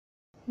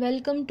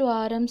Welcome to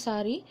RM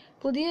Saree.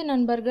 புதிய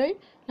நண்பர்கள்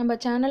நம்ம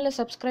சேனலை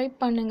சப்ஸ்கிரைப்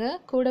பண்ணுங்க,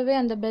 கூடவே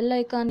அந்த பெல்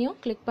ஐகானையும்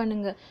கிளிக்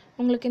பண்ணுங்க.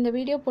 உங்களுக்கு இந்த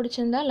வீடியோ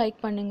பிடிச்சிருந்தா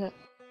லைக் பண்ணுங்க.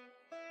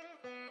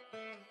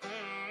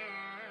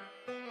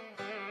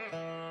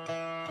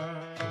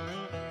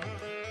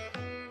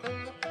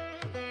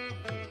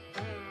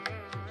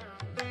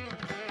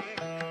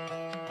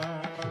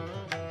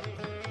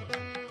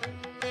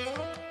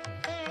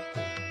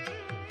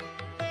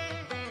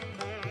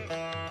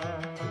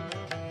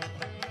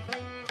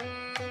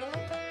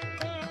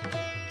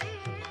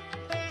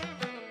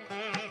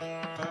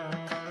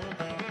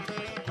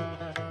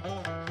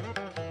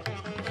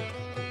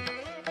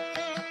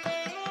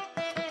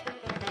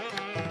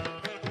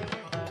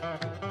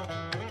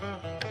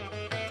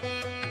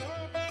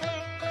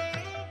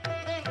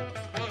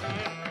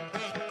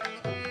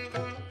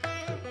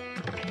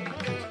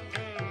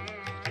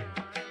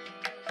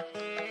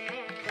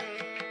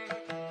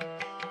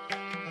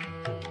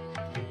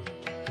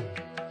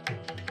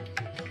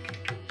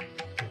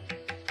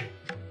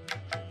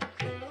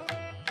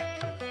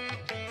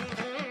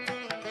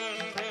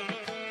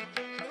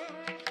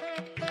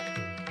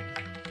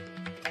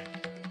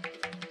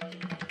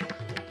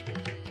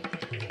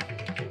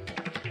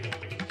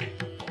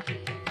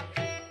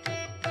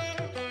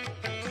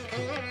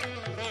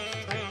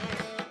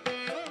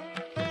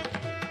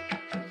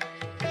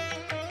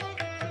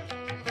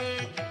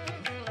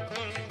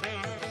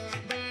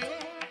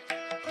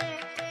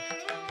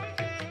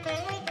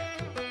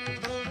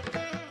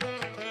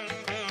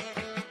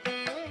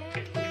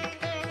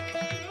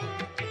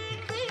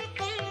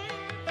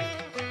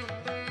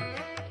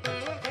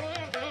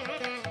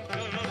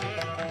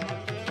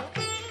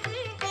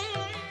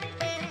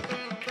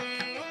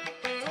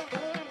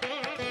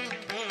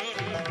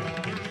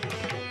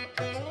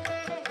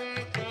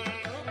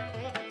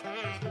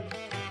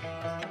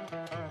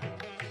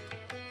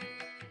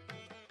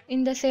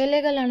 இந்த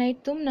சேலைகள்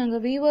அனைத்தும்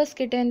நாங்கள் வியூவர்ஸ்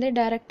கிட்டேருந்தே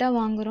டைரெக்டாக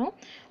வாங்குகிறோம்.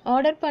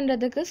 ஆர்டர்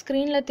பண்ணுறதுக்கு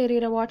ஸ்க்ரீனில்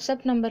தெரிகிற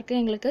வாட்ஸ்அப் நம்பருக்கு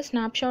எங்களுக்கு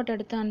ஸ்னாப்ஷாட்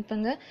எடுத்து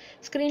அனுப்புங்க.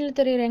 ஸ்க்ரீனில்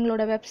தெரிகிற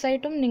எங்களோட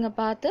வெப்சைட்டும் நீங்கள்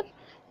பார்த்து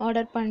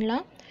ஆர்டர்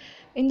பண்ணலாம்.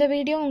 இந்த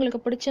வீடியோ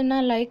உங்களுக்கு பிடிச்சுன்னா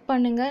லைக்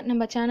பண்ணுங்கள்,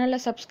 நம்ம சேனலை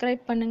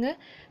சப்ஸ்கிரைப் பண்ணுங்கள்,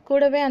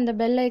 கூடவே அந்த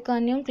பெல்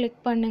ஐக்கானையும்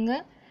கிளிக்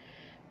பண்ணுங்கள்.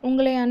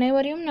 உங்களை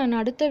அனைவரையும் நான்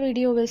அடுத்த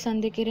வீடியோவில்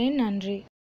சந்திக்கிறேன். நன்றி.